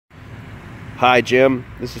Hi Jim,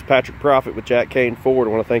 this is Patrick Profit with Jack Kane Ford.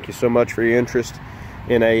 I want to thank you so much for your interest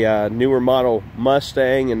in a newer model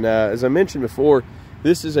Mustang. And as I mentioned before,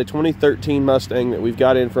 this is a 2013 Mustang that we've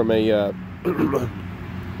got in from a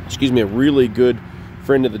excuse me, a really good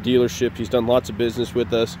friend of the dealership. He's done lots of business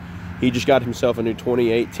with us. He just got himself a new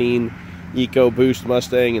 2018 EcoBoost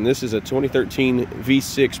Mustang, and this is a 2013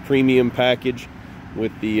 V6 premium package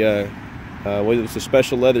with the with the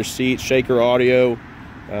special leather seats, shaker audio,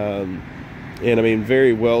 and I mean,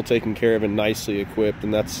 very well taken care of and nicely equipped,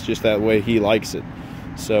 and that's just that way he likes it.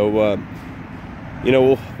 So you know,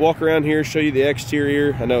 we'll walk around here, show you the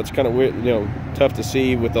exterior. I know it's kind of weird, you know, tough to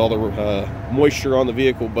see with all the moisture on the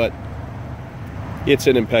vehicle, but it's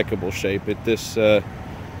in impeccable shape.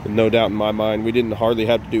 No doubt in my mind, we didn't hardly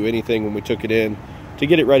have to do anything when we took it in to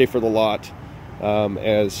get it ready for the lot,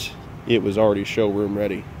 as it was already showroom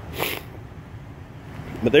ready.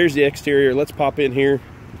 But there's the exterior. Let's pop in here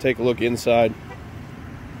and take a look inside.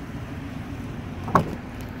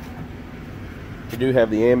 We do have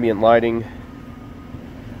the ambient lighting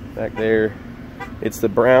back there. It's the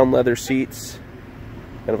brown leather seats,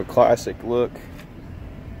 kind of a classic look.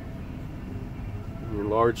 Your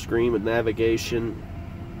large screen with navigation,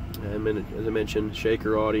 and as I mentioned,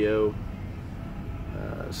 shaker audio.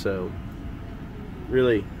 So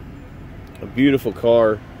really a beautiful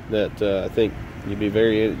car that I think you'd be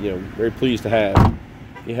very pleased to have.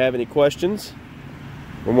 If you have any questions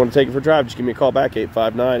or want to take it for a drive, just give me a call back,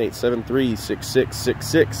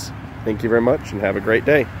 859-873-6666. Thank you very much and have a great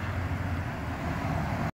day.